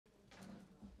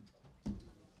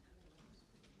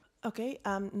Okay,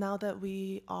 now that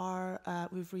we've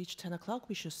reached 10 o'clock,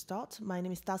 we should start. My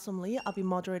name is Dasom Lee. I'll be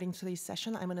moderating today's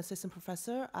session. I'm an assistant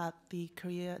professor at the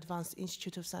Korea Advanced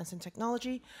Institute of Science and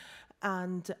Technology.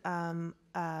 And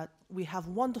we have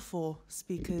wonderful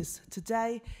speakers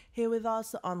today here with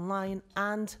us online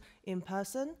and in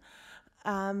person.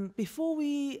 Before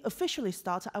we officially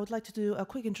start, I would like to do a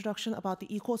quick introduction about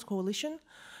the Equals Coalition.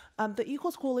 The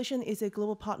Equals Coalition is a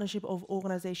global partnership of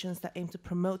organizations that aim to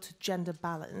promote gender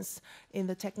balance in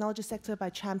the technology sector by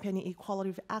championing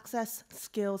equality of access,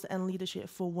 skills, and leadership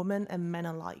for women and men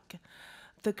alike.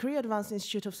 The Korea Advanced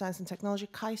Institute of Science and Technology,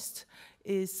 KAIST,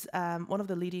 is one of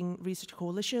the leading research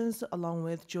coalitions along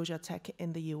with Georgia Tech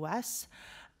in the US.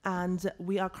 And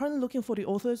we are currently looking for the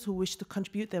authors who wish to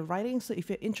contribute their writings. So if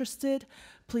you're interested,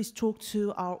 please talk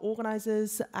to our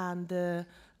organizers and the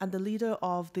leader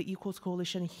of the Equals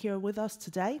Coalition here with us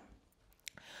today.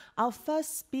 Our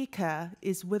first speaker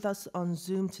is with us on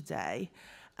Zoom today.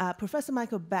 Professor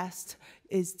Michael Best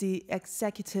is the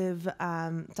Executive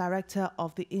Director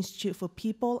of the Institute for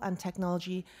People and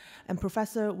Technology and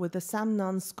professor with the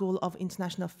Samnon School of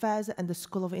International Affairs and the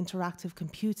School of Interactive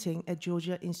Computing at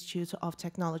Georgia Institute of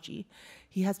Technology.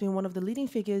 He has been one of the leading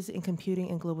figures in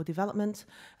computing and global development,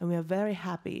 and we are very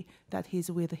happy that he's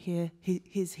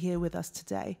here with us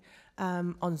today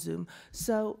on Zoom.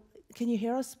 So, can you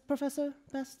hear us, Professor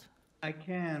Best? I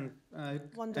can.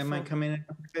 Wonderful. Am I coming in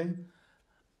okay?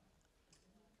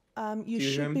 You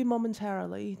should be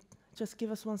momentarily. Just give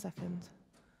us 1 second.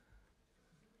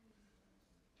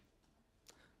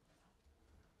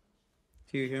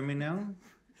 Do you hear me now?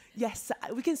 Yes,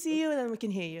 we can see you and then we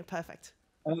can hear you. Perfect.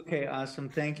 Okay, awesome.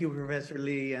 Thank you, Professor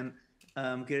Lee, and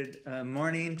good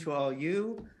morning to all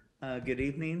you. Good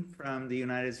evening from the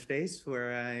United States,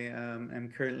 where I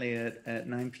am currently at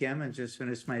 9 p.m. and just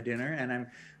finished my dinner. And I'm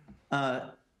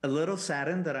a little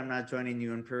saddened that I'm not joining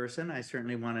you in person. I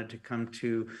certainly wanted to come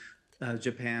to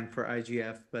Japan for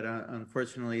IGF, but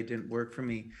unfortunately it didn't work for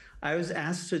me. I was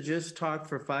asked to just talk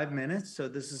for 5 minutes, so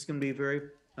this is going to be very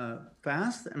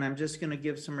fast, and I'm just going to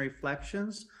give some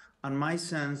reflections on my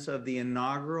sense of the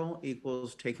inaugural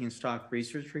Equals Taking Stock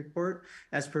research report.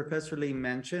 As Professor Lee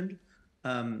mentioned,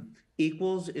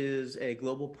 Equals is a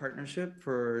global partnership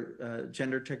for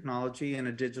gender technology in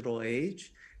a digital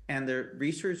age, and the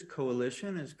research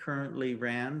coalition is currently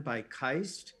ran by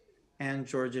KAIST and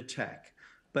Georgia Tech.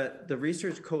 But the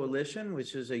research coalition,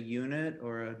 which is a unit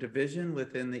or a division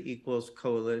within the Equals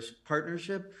Coalition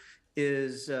partnership,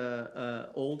 is an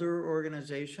older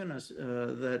organization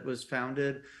that was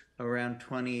founded around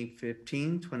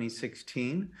 2015,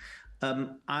 2016.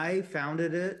 I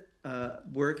founded it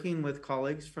working with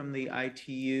colleagues from the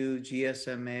ITU,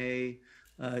 GSMA,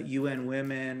 UN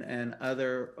Women, and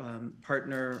other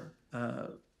partner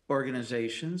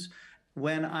organizations.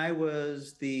 When I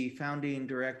was the founding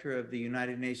director of the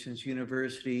United Nations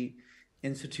University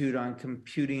Institute on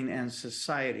Computing and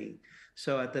Society.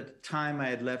 So at the time I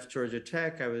had left Georgia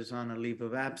Tech, I was on a leave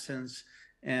of absence,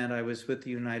 and I was with the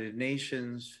United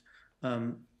Nations.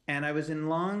 And I was in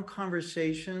long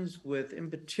conversations with, in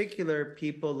particular,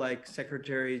 people like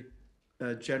Secretary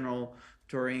General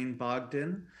Doreen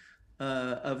Bogdan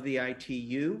of the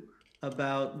ITU,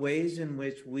 about ways in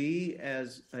which we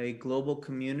as a global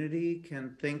community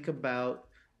can think about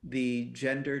the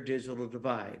gender digital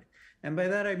divide. And by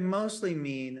that, I mostly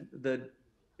mean the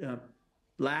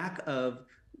lack of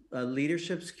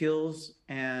leadership skills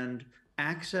and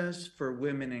access for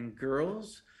women and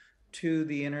girls to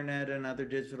the internet and other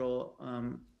digital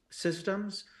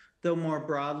systems. Though more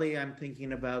broadly, I'm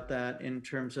thinking about that in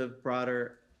terms of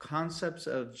broader concepts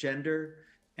of gender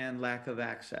and lack of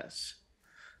access.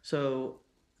 So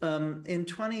in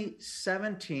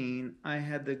 2017, I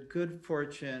had the good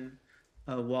fortune,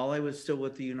 while I was still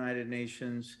with the United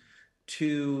Nations,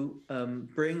 to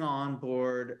bring on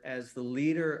board as the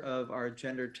leader of our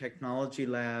gender technology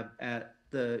lab at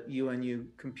the UNU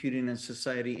Computing and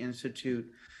Society Institute,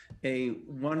 a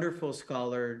wonderful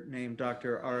scholar named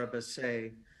Dr. Ara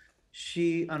Bassay.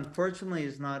 She unfortunately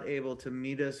is not able to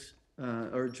meet us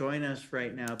or join us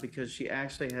right now because she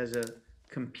actually has a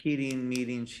competing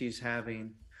meeting she's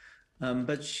having.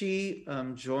 But she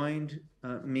joined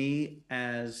me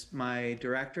as my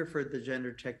director for the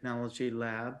Gender Technology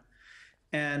Lab.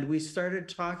 And we started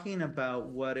talking about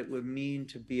what it would mean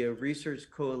to be a research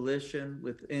coalition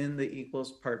within the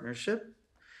Equals Partnership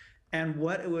and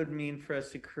what it would mean for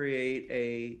us to create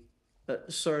a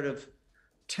sort of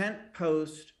tent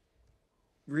post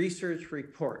research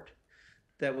report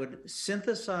that would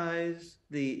synthesize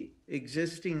the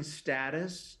existing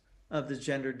status of the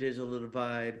gender digital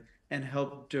divide and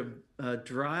help to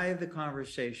drive the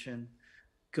conversation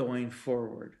going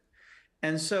forward.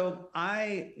 And so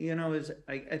I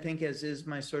think as is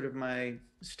my sort of my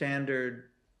standard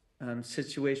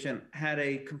situation, had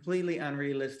a completely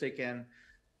unrealistic and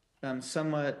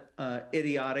somewhat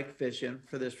idiotic vision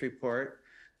for this report.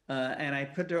 And I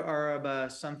put to Araba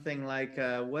something like,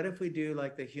 what if we do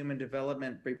like the Human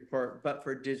Development Report, but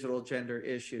for digital gender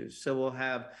issues? So we'll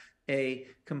have a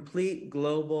complete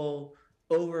global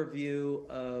overview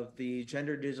of the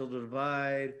gender digital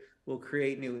divide. We'll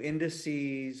create new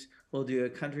indices. We'll do a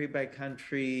country by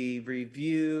country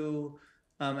review.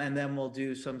 And then we'll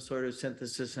do some sort of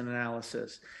synthesis and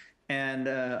analysis. And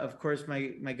of course,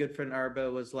 my good friend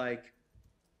Arba was like,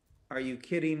 "Are you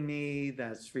kidding me?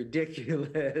 That's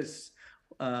ridiculous.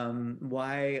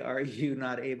 Why are you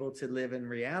not able to live in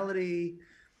reality?"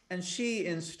 And she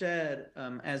instead,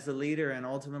 as the leader and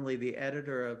ultimately the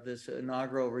editor of this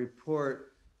inaugural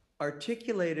report,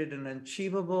 articulated an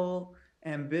achievable,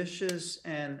 ambitious,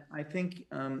 and I think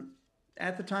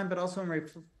at the time, but also in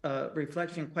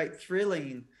reflection, quite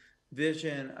thrilling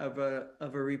vision of a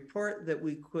report that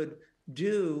we could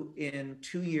do in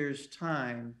 2 years'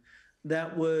 time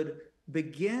that would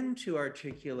begin to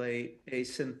articulate a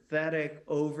synthetic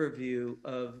overview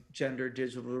of gender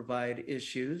digital divide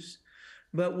issues,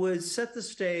 but would set the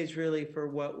stage really for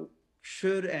what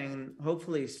should and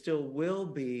hopefully still will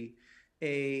be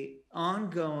a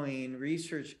ongoing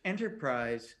research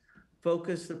enterprise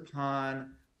focused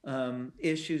upon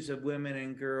issues of women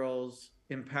and girls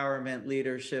empowerment,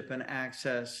 leadership, and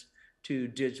access to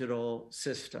digital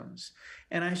systems.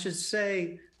 And I should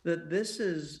say that this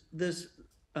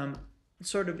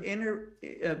sort of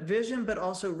vision, but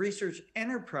also research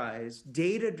enterprise,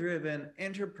 data-driven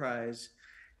enterprise,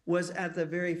 was at the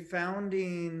very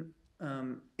founding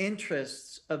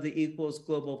interests of the Equals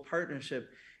Global Partnership,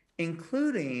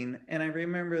 including, and I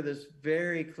remember this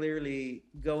very clearly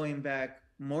going back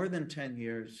more than 10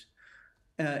 years,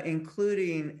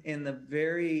 including in the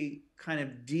very kind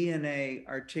of DNA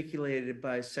articulated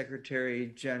by Secretary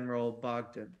General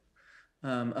Bogdan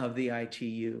of the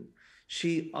ITU.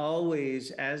 She always,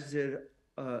 as did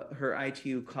her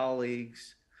ITU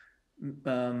colleagues,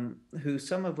 who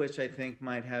some of which I think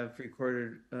might have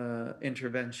recorded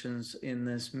interventions in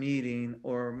this meeting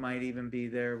or might even be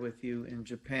there with you in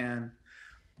Japan,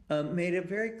 made it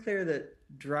very clear that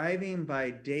driving by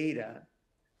data,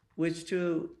 which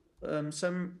to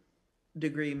some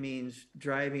degree means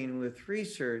driving with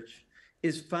research,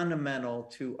 is fundamental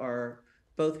to our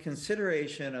both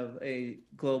consideration of a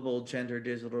global gender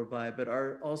digital divide, but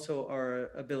also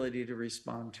our ability to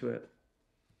respond to it.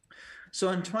 So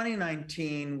in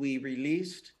 2019, we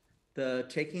released the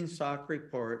Taking Stock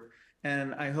report,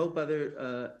 and I hope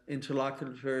other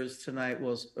interlocutors tonight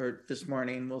or this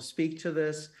morning will speak to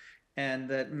this, and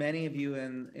that many of you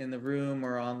in the room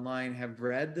or online have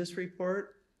read this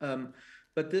report.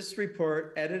 But this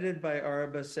report, edited by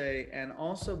Arabase and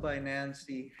also by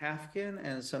Nancy Hafkin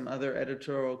and some other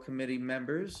editorial committee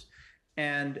members,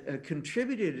 and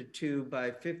contributed to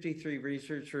by 53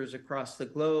 researchers across the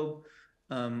globe.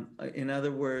 In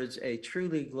other words, a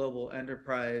truly global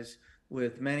enterprise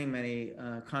with many, many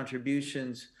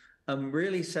contributions,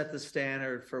 really set the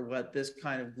standard for what this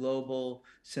kind of global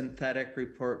synthetic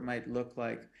report might look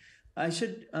like.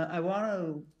 I want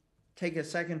to take a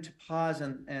second to pause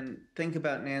and think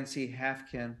about Nancy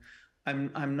Hafkin.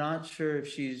 I'm not sure if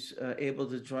she's able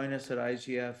to join us at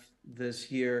IGF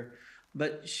this year,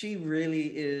 but she really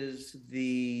is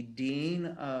the Dean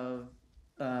of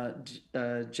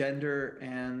Gender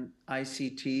and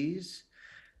ICTs.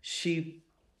 She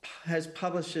has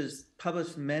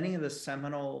published many of the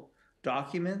seminal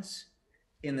documents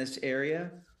in this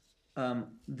area.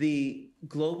 The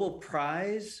Global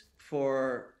Prize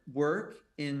for work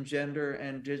in gender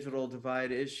and digital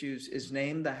divide issues is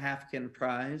named the Hafkin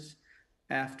Prize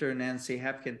after Nancy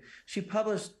Hafkin. She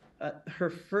published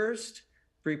her first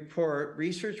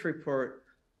research report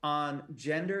on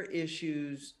gender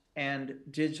issues and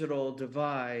digital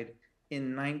divide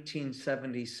in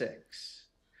 1976.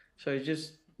 So I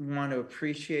just want to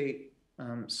appreciate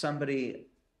somebody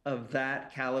of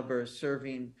that caliber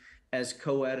serving as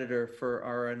co-editor for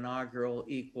our inaugural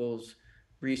Equals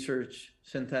Research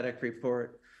Synthetic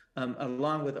Report,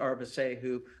 along with Arbase,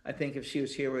 who I think if she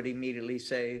was here would immediately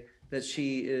say that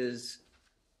she is,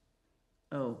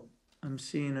 oh, I'm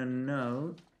seeing a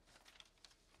note.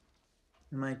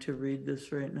 Am I to read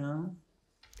this right now?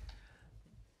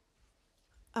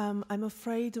 I'm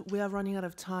afraid we are running out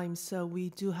of time, so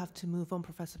we do have to move on,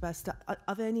 Professor Best.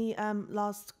 Are there any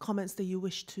last comments that you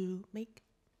wish to make?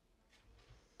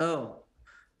 Oh,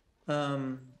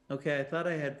 okay. I thought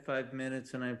I had 5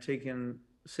 minutes and I've taken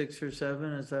 6 or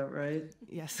 7. Is that right?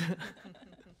 Yes.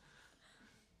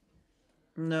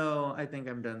 No, I think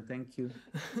I'm done. Thank you.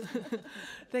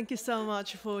 Thank you so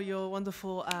much for your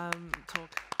wonderful talk.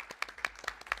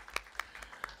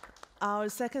 Our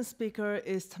second speaker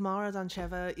is Tamara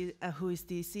Dancheva, who is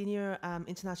the Senior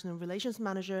International Relations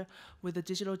Manager with the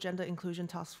Digital Gender Inclusion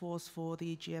Task Force for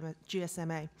the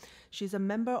GSMA. She's a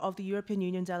member of the European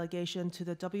Union delegation to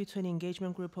the W20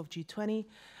 Engagement Group of G20,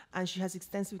 and she has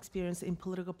extensive experience in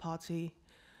political party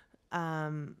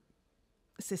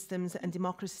systems and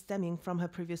democracy stemming from her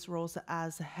previous roles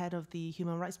as head of the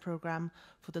Human Rights Program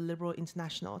for the Liberal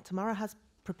International. Tamara has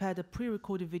prepared a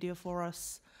pre-recorded video for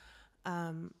us.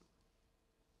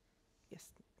 Yes,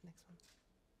 next one.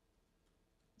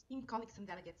 Esteemed colleagues and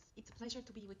delegates, it's a pleasure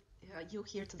to be with you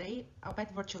here today,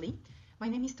 albeit virtually. My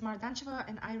name is Tamara Dancheva,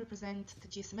 and I represent the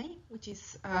GSMA, which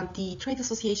is the trade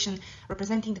association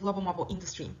representing the global mobile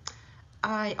industry.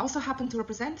 I also happen to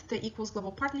represent the Equals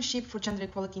Global Partnership for Gender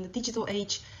Equality in the Digital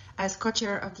Age as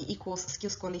co-chair of the Equals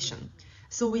Skills Coalition.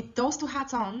 So with those two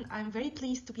hats on, I'm very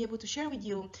pleased to be able to share with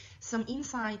you some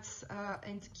insights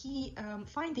and key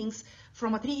findings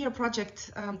from a 3-year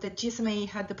project that GSMA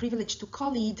had the privilege to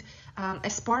co-lead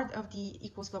as part of the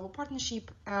Equals Global Partnership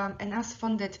and as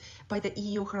funded by the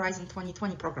EU Horizon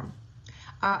 2020 program.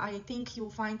 I think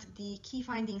you'll find the key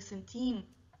findings and theme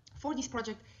for this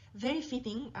project very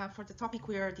fitting for the topic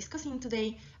we are discussing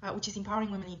today, which is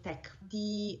empowering women in tech.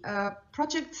 The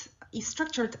project is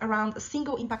structured around a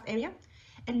single impact area,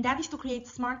 and that is to create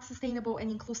smart, sustainable, and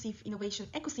inclusive innovation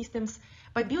ecosystems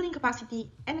by building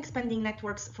capacity and expanding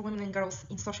networks for women and girls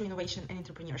in social innovation and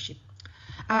entrepreneurship.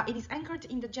 It is anchored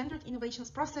in the gendered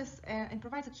innovations process and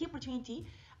provides a key opportunity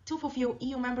to fulfill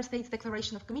EU member states'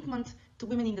 declaration of commitment to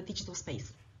women in the digital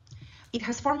space. It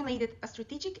has formulated a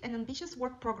strategic and ambitious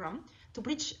work program to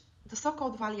bridge the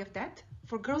so-called valley of death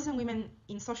for girls and women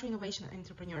in social innovation and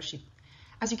entrepreneurship.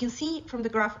 As you can see from the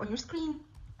graph on your screen,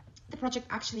 the project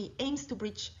actually aims to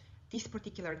bridge this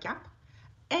particular gap.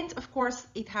 And of course,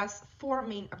 it has 4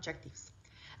 main objectives.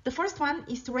 The first one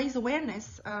is to raise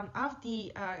awareness of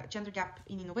the gender gap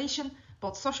in innovation,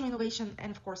 both social innovation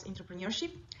and of course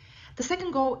entrepreneurship. The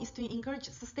second goal is to encourage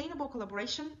sustainable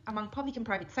collaboration among public and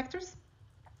private sectors.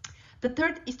 The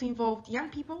third is to involve young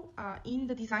people in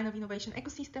the design of innovation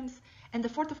ecosystems. And the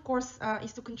fourth, of course,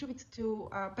 is to contribute to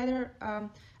better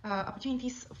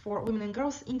opportunities for women and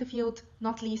girls in the field,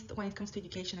 not least when it comes to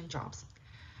education and jobs.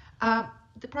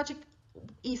 The project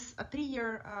is a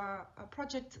 3-year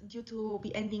project due to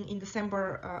be ending in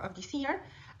December of this year.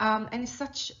 And as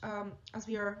such, as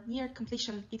we are near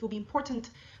completion, it will be important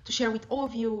to share with all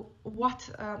of you what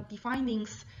the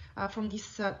findings from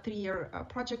this 3-year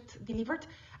project delivered.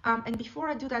 And before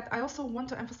I do that, I also want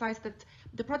to emphasize that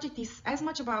the project is as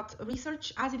much about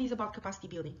research as it is about capacity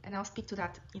building, and I'll speak to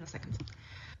that in a second.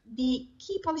 The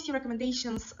key policy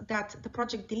recommendations that the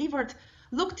project delivered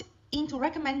looked into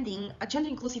recommending a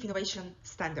gender-inclusive innovation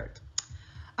standard.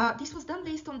 This was done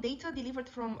based on data delivered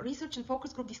from research and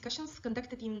focus group discussions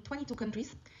conducted in 22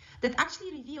 countries that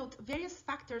actually revealed various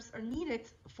factors are needed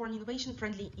for an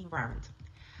innovation-friendly environment.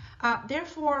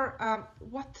 Therefore,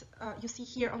 what you see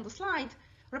here on the slide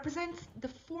represents the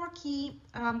 4 key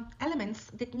elements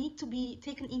that need to be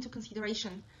taken into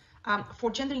consideration for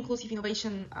gender-inclusive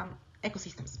innovation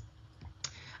ecosystems.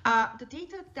 The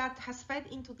data that has fed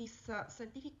into this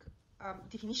scientific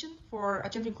definition for a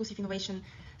gender-inclusive innovation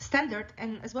standard,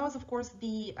 and as well as, of course,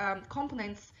 the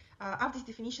components of this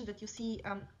definition that you see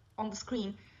on the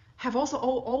screen, have also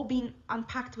all been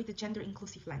unpacked with a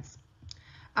gender-inclusive lens.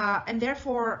 And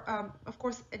therefore, of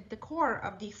course, at the core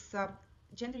of this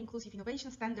gender-inclusive innovation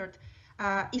standard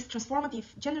is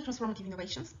gender-transformative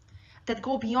innovations that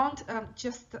go beyond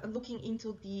just looking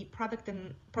into the products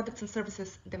and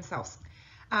services themselves.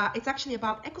 It's actually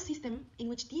about ecosystem in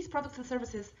which these products and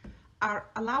services are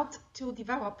allowed to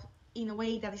develop in a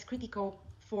way that is critical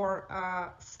for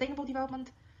sustainable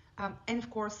development and, of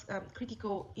course,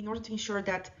 critical in order to ensure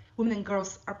that women and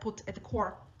girls are put at the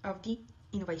core of the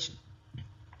innovation.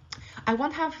 I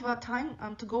won't have time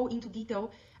to go into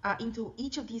detail into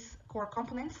each of these core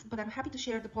components, but I'm happy to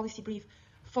share the policy brief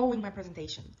following my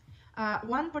presentation.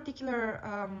 One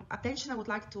particular attention I would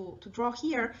like to draw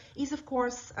here is, of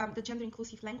course, the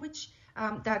gender-inclusive language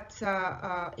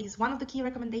that is one of the key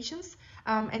recommendations.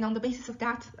 And on the basis of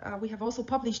that, we have also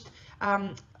published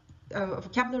a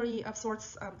vocabulary of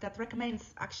sorts that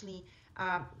recommends actually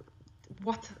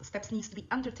what steps needs to be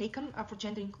undertaken for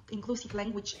gender-inclusive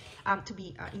language to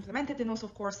be implemented, and also,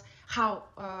 of course, how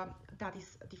that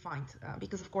is defined,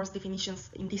 because, of course, definitions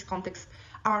in this context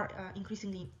are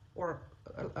increasingly or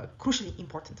crucially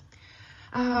important.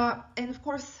 And of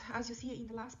course, as you see in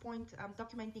the last point,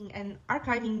 documenting and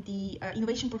archiving the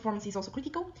innovation performance is also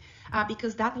critical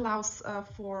because that allows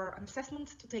for an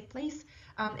assessment to take place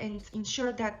and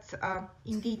ensure that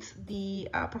indeed the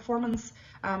performance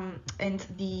and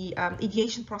the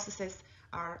ideation processes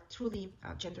are truly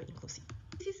gender inclusive.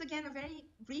 This is again a very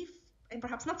brief and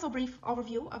perhaps not so brief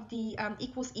overview of the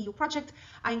Equals EU project.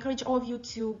 I encourage all of you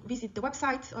to visit the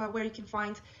website where you can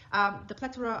find the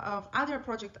plethora of other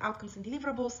project outcomes and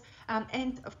deliverables,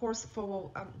 and of course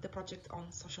follow the project on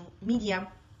social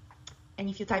media. And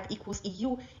if you type Equals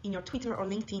EU in your Twitter or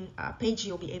LinkedIn page,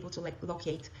 you'll be able to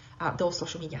locate those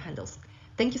social media handles.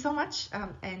 Thank you so much,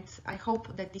 and I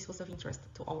hope that this was of interest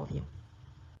to all of you.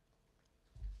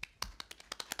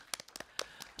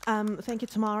 Thank you,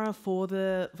 Tamara, for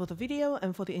the video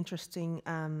and for the interesting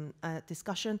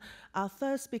discussion. Our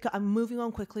third speaker, I'm moving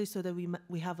on quickly so that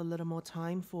we have a little more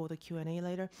time for the Q&A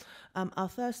later. Our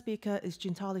third speaker is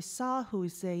Jintali Sa, who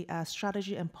is a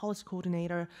strategy and policy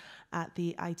coordinator at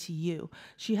the ITU.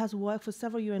 She has worked for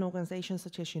several UN organizations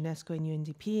such as UNESCO and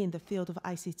UNDP in the field of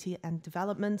ICT and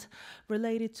development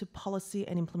related to policy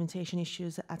and implementation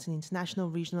issues at an international,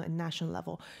 regional, and national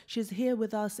level. She's here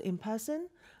with us in person.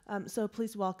 So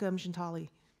please welcome Jintali.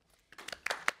 Thank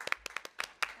you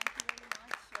very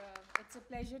much. It's a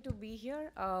pleasure to be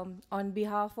here. On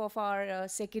behalf of our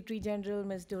Secretary General,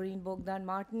 Ms. Doreen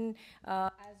Bogdan-Martin,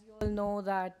 as you all know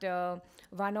that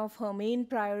one of her main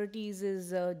priorities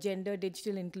is gender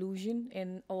digital inclusion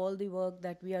in all the work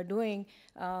that we are doing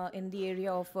in the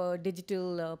area of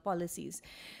digital policies.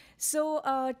 So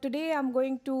today I'm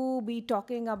going to be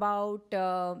talking about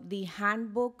the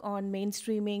handbook on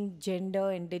mainstreaming gender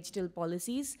in digital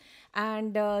policies.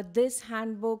 And this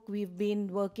handbook, we've been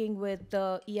working with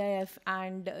EIF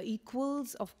and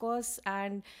Equals, of course.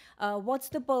 And what's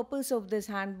the purpose of this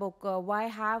handbook? Why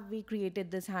have we created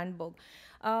this handbook?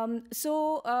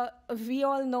 We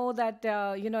all know that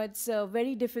it's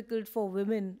very difficult for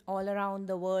women all around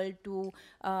the world to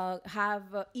have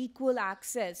equal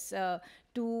access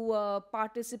to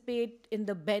participate in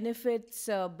the benefits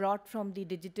brought from the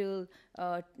digital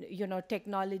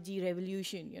technology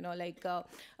revolution.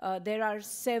 There are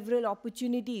several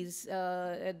opportunities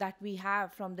that we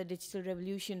have from the digital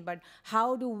revolution, but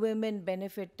how do women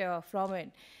benefit from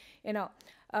it?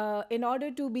 In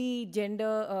order to be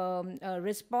gender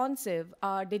responsive,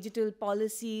 our digital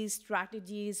policies,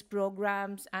 strategies,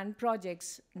 programs, and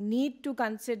projects need to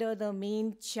consider the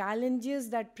main challenges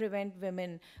that prevent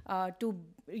women to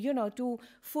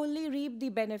fully reap the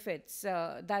benefits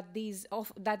that these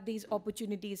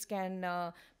opportunities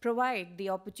can provide, the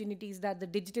opportunities that the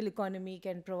digital economy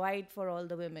can provide for all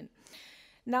the women.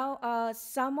 Now,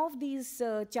 some of these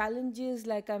challenges,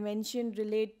 like I mentioned,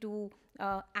 relate to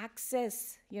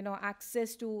access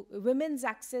to women's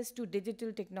access to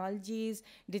digital technologies,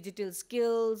 digital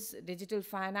skills, digital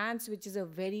finance, which is a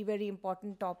very, very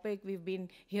important topic. We've been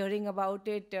hearing about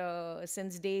it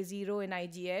since day zero in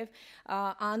IGF,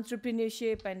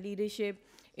 entrepreneurship and leadership,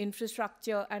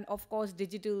 infrastructure, and of course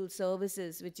digital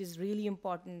services, which is really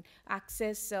important,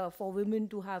 access for women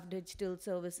to have digital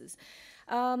services.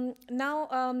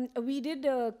 We did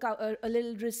a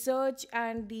little research,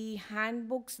 and the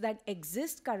handbooks that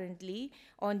exist currently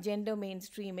on gender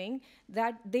mainstreaming,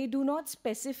 that they do not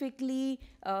specifically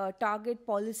target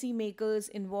policymakers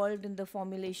involved in the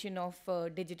formulation of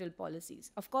digital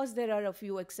policies. Of course, there are a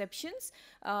few exceptions,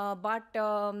 but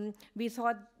we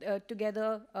thought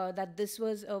together that this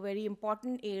was a very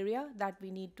important area that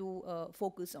we need to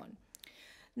focus on.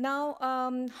 Now,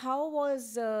 how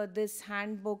was this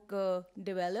handbook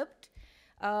developed?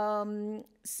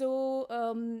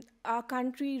 Our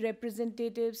country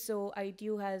representatives, so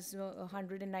ITU has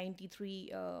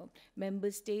 193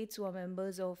 member states who are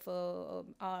members of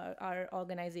our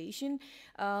organization,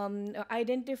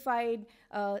 identified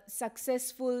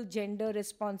successful gender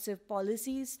responsive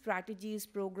policies, strategies,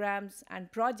 programs, and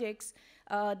projects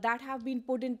that have been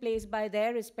put in place by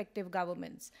their respective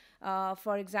governments.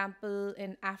 For example,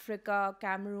 in Africa,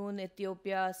 Cameroon,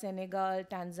 Ethiopia, Senegal,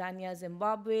 Tanzania,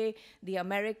 Zimbabwe, the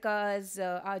Americas,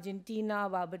 Argentina,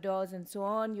 Barbados, and so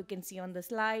on. You can see on the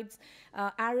slides.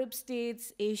 Arab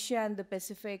states, Asia and the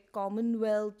Pacific,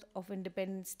 Commonwealth of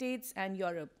Independent States, and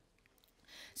Europe.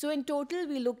 So in total,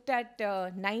 we looked at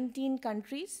 19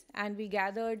 countries, and we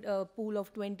gathered a pool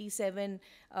of 27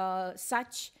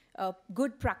 such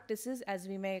good practices, as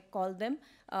we may call them,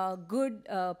 good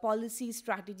policy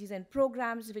strategies and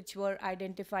programs which were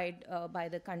identified by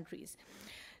the countries.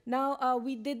 Now,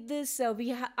 we did this,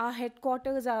 our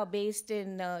headquarters are based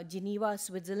in Geneva,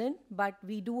 Switzerland, but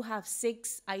we do have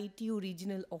 6 ITU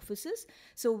regional offices.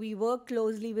 So we work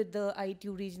closely with the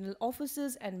ITU regional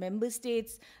offices and member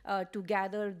states to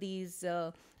gather these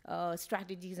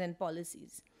strategies and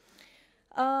policies.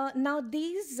 Now,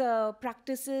 these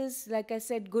practices, like I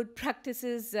said, good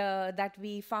practices that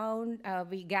we found,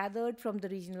 we gathered from the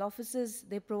regional offices,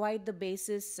 they provide the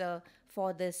basis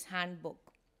for this handbook.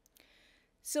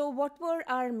 So what were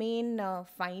our main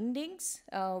findings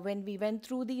when we went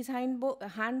through these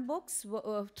handbooks,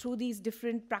 through these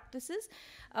different practices?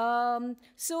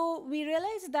 So we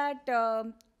realized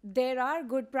that there are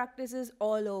good practices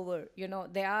all over. You know,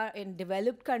 they are in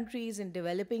developed countries, in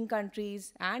developing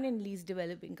countries, and in least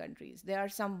developing countries. There are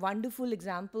some wonderful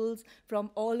examples from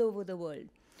all over the world.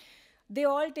 They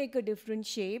all take a different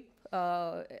shape.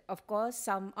 Of course,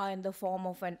 some are in the form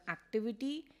of an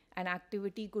activity. An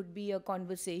activity could be a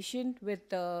conversation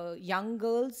with young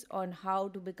girls on how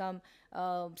to become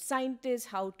scientists,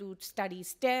 how to study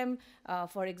STEM.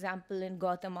 For example, in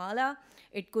Guatemala,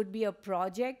 it could be a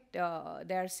project.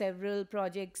 There are several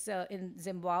projects in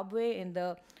Zimbabwe in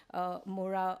the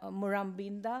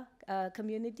Murambinda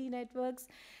community networks.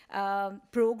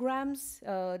 Programs,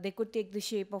 they could take the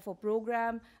shape of a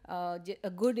program. A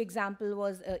good example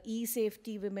was a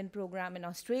e-safety women program in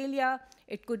Australia.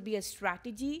 It could be a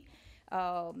strategy.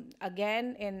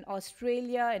 Again, in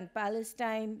Australia and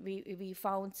Palestine, we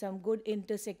found some good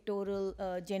intersectoral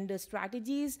gender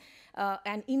strategies.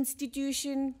 An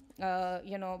institution,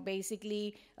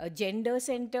 basically gender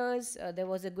centers. There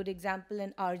was a good example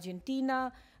in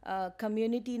Argentina.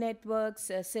 Community networks,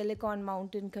 Silicon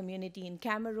Mountain community in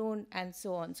Cameroon, and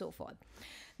so on and so forth.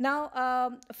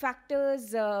 Now,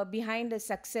 factors behind a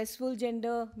successful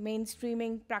gender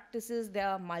mainstreaming practices, there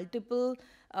are multiple.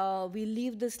 We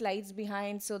leave the slides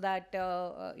behind so that,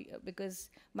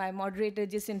 because my moderator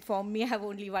just informed me I have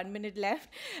only 1 minute left,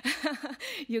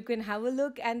 you can have a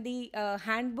look. And the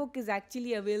handbook is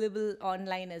actually available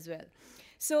online as well.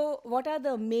 So what are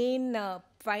the main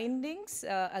findings?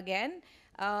 Again,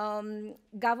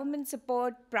 government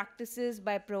support practices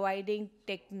by providing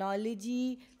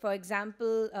technology, for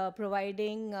example,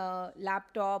 providing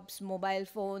laptops, mobile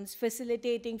phones,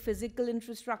 facilitating physical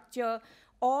infrastructure,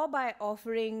 or by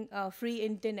offering free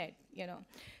internet.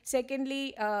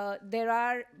 Secondly, all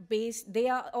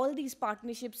these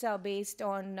partnerships are based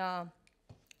on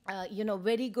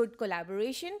very good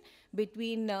collaboration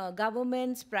between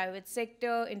governments, private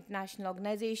sector, international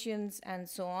organizations, and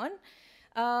so on.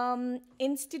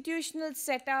 Institutional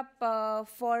setup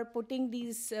for putting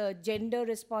these gender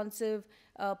responsive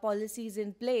policies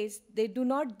in place, they do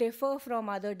not differ from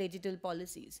other digital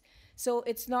policies. So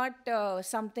it's not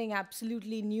something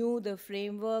absolutely new, the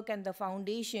framework and the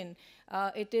foundation.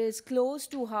 It is close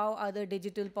to how other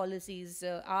digital policies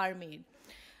are made.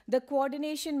 The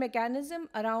coordination mechanism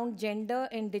around gender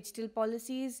in digital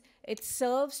policies, it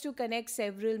serves to connect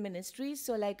several ministries.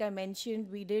 So like I mentioned,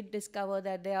 we did discover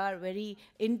that they are very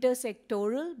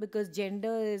intersectoral because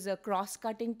gender is a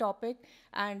cross-cutting topic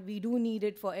and we do need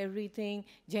it for everything.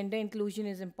 Gender inclusion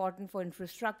is important for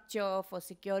infrastructure, for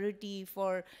security,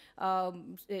 for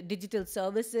digital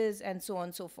services, and so on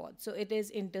and so forth. So it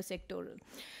is intersectoral.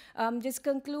 Just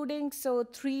concluding, so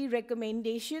 3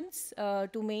 recommendations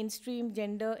to mainstream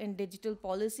gender in digital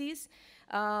policies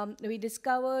we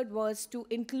discovered was to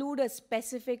include a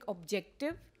specific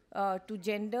objective to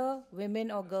gender,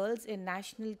 women or girls in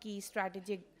national key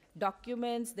strategic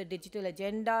documents, the digital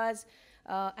agendas,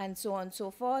 and so on and so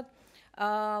forth.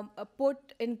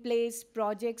 Put in place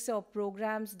projects or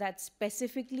programs that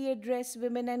specifically address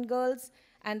women and girls.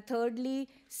 And thirdly,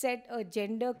 set a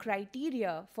gender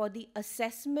criteria for the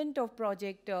assessment of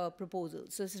project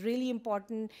proposals. So it's really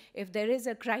important if there is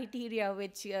a criteria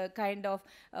which kind of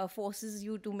forces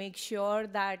you to make sure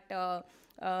that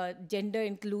gender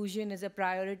inclusion is a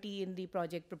priority in the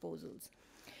project proposals.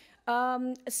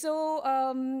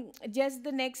 Just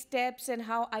the next steps and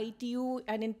how ITU,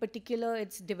 and in particular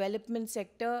its development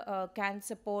sector, can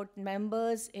support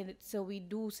members in it. So we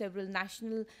do several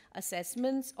national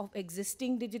assessments of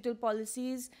existing digital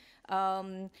policies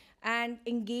and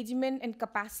engagement and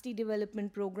capacity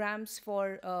development programs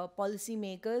for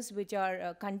policymakers, which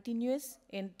are continuous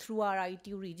through our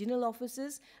ITU regional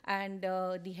offices and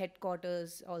the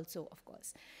headquarters also, of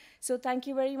course. So thank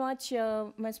you very much,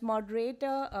 Ms.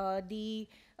 Moderator. The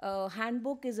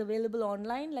handbook is available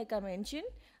online, like I mentioned.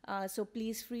 So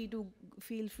please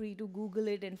feel free to Google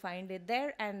it and find it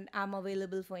there. And I'm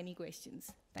available for any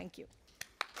questions. Thank you.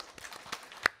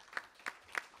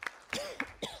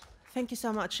 Thank you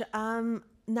so much.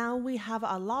 Now we have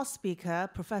our last speaker,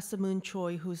 Professor Moon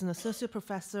Choi, who's an associate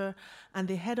professor and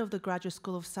the head of the Graduate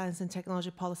School of Science and Technology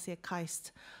Policy at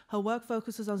KAIST. Her work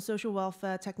focuses on social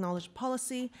welfare technology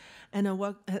policy, and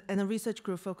her research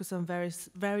group focuses on various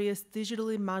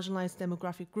digitally marginalized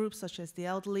demographic groups such as the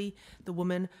elderly, the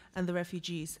women, and the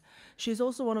refugees. She is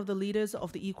also one of the leaders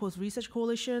of the Equals Research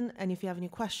Coalition, and if you have any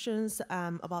questions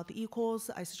about the Equals,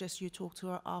 I suggest you talk to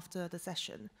her after the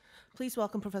session. Please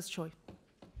welcome Professor Choi.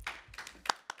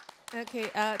 Okay,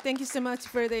 thank you so much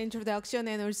for the introduction,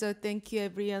 and also thank you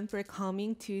everyone for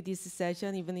coming to this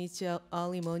session, even it's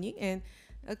early morning. And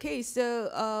okay,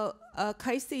 so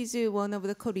KAIST is one of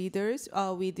the co-leaders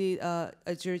with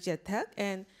Georgia Tech,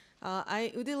 and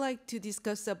I would like to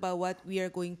discuss about what we are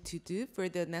going to do for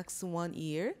the next 1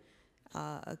 year.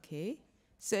 Okay,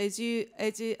 so as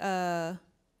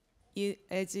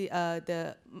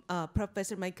the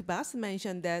Professor Mike Bass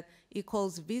mentioned, that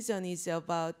Equals vision is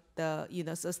about the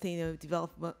sustainable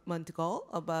development goal,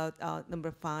 about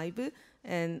number 5,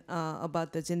 and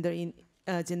about the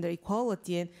gender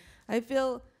equality. And I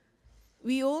feel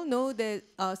we all know that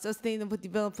sustainable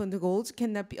development goals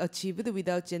cannot be achieved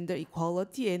without gender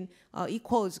equality, and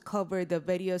equals cover the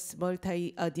various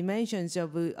multi-dimensions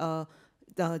of the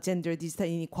gender digital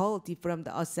inequality, from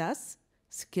the access,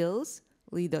 skills,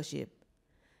 leadership.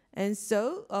 And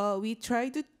so we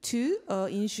tried to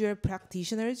ensure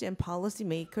practitioners and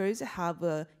policymakers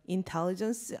have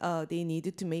intelligence they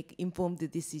need to make informed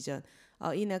decisions.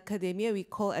 In academia, we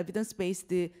call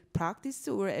evidence-based practice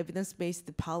or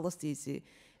evidence-based policies.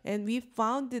 And we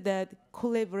found that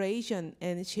collaboration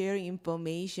and sharing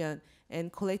information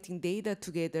and collecting data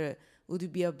together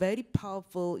would be a very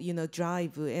powerful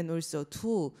drive and also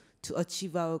tool to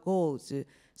achieve our goals.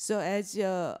 So as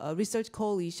a research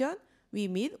coalition, we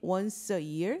meet once a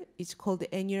year. It's called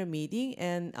the annual meeting,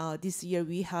 and this year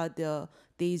we had the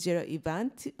Day Zero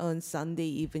event on Sunday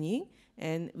evening,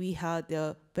 and we had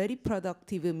a very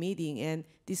productive meeting and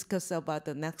discuss about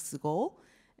the next goal.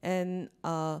 And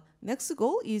next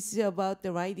goal is about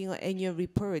the writing an annual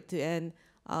report, and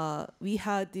we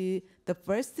had the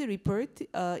first report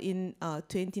in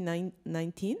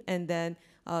 2019, and then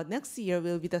next year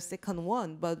will be the second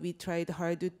one, but we tried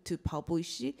hard to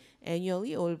publish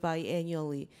annually or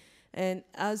biannually. And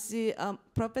as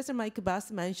Professor Mike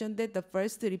Bass mentioned, that the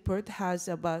first report has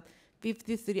about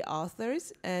 53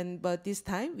 authors, but this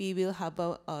time we will have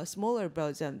a smaller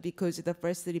version because the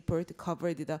first report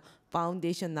covered the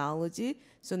foundation knowledge.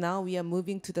 So now we are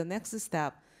moving to the next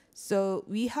step. So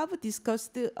we have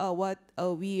discussed what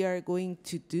we are going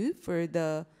to do for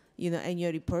the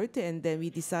annual report, and then we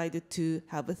decided to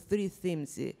have 3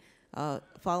 themes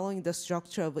following the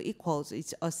structure of equals.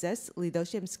 It's assess,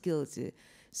 leadership, skills.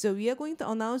 So we are going to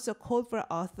announce a call for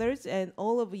authors, and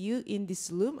all of you in this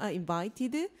room are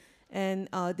invited. And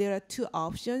there are 2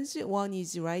 options. One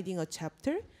is writing a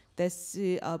chapter that's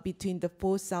between the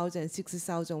 4,000 and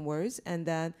 6,000 words, and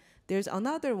then there's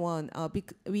another one.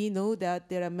 We know that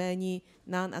there are many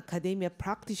non-academia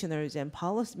practitioners and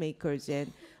policymakers,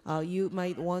 and you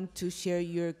might want to share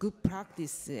your good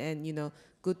practice and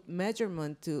good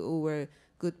measurement or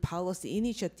good policy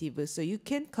initiative. So you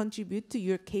can contribute to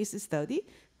your case study.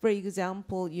 For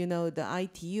example, the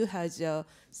ITU has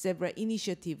several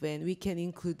initiatives, and we can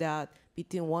include that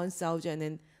between 1,000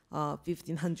 and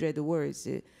 1,500 words.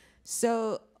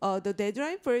 So the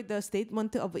deadline for the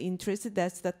statement of interest,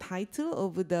 that's the title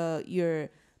of your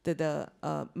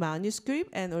manuscript,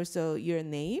 and also your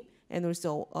name, and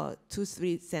also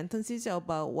 2-3 sentences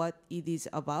about what it is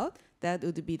about. That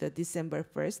would be the December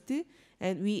 1st.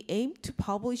 And we aim to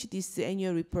publish this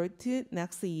annual report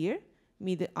next year,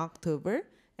 mid-October.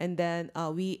 And then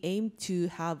we aim to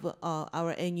have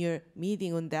our annual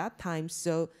meeting on that time.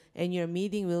 So annual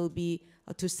meeting will be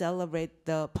to celebrate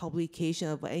the publication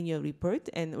of annual report,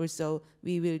 and also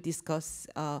we will discuss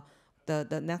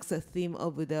the next theme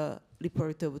of the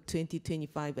report of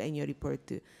 2025 annual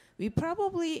report. We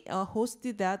probably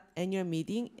hosted that annual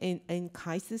meeting in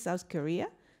KAIST, South Korea,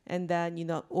 and then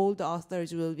all the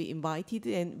authors will be invited,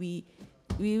 and we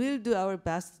will do our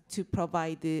best to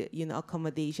provide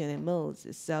accommodation and meals.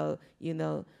 So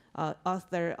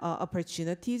author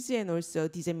opportunities, and also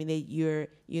disseminate your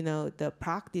the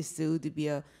practice would be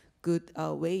a good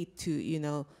way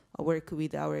to work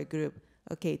with our group.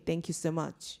 Okay, thank you so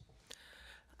much.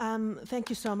 Thank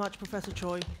you so much, Professor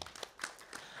Choi.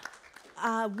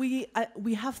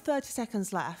 We have 30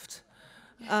 seconds left.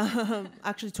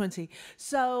 Actually 20.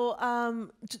 So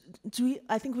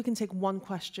I think we can take one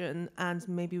question, and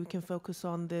maybe we can focus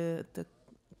on the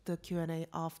Q&A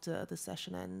after the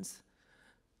session ends.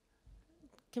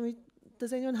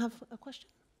 Does anyone have a question?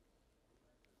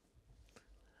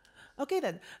 Okay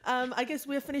then, I guess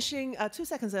we're finishing 2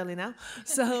 seconds early now.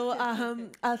 So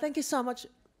thank you so much.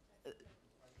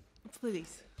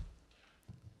 Please.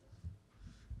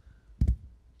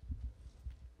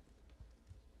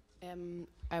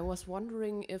 I was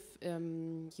wondering if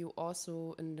you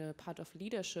also, in the part of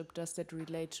leadership, does that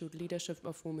relate to leadership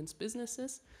of women's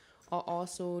businesses or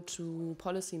also to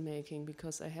policy making?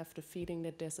 Because I have the feeling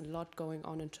that there's a lot going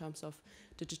on in terms of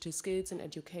digital skills and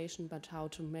education, but how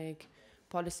to make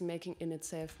policy making in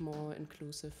itself more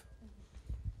inclusive.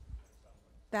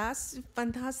 That's a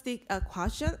fantastic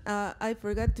question. I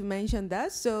forgot to mention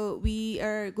that. So we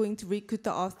are going to recruit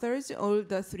the authors, all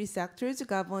the 3 sectors,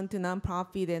 government,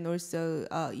 nonprofit, and also,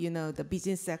 the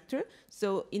business sector.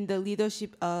 So in the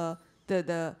leadership,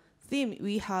 the theme,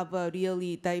 we have a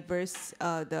really diverse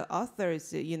the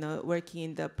authors, working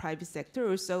in the private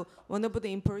sector. So one of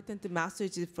the important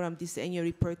messages from this annual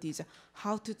report is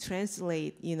how to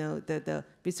translate, the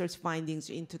research findings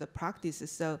into the practice.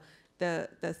 So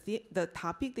the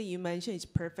topic that you mentioned is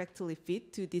perfectly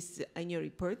fit to this annual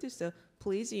report. So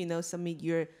please, submit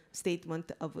your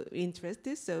statement of interest.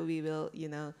 So we will,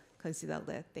 consider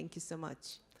that. Thank you so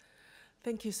much.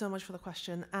 Thank you so much for the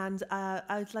question. And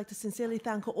I'd like to sincerely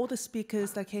thank all the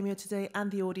speakers that came here today and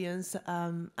the audience.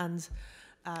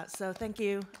 So thank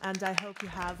you. And I hope you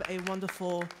have a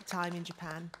wonderful time in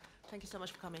Japan. Thank you so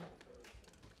much for coming.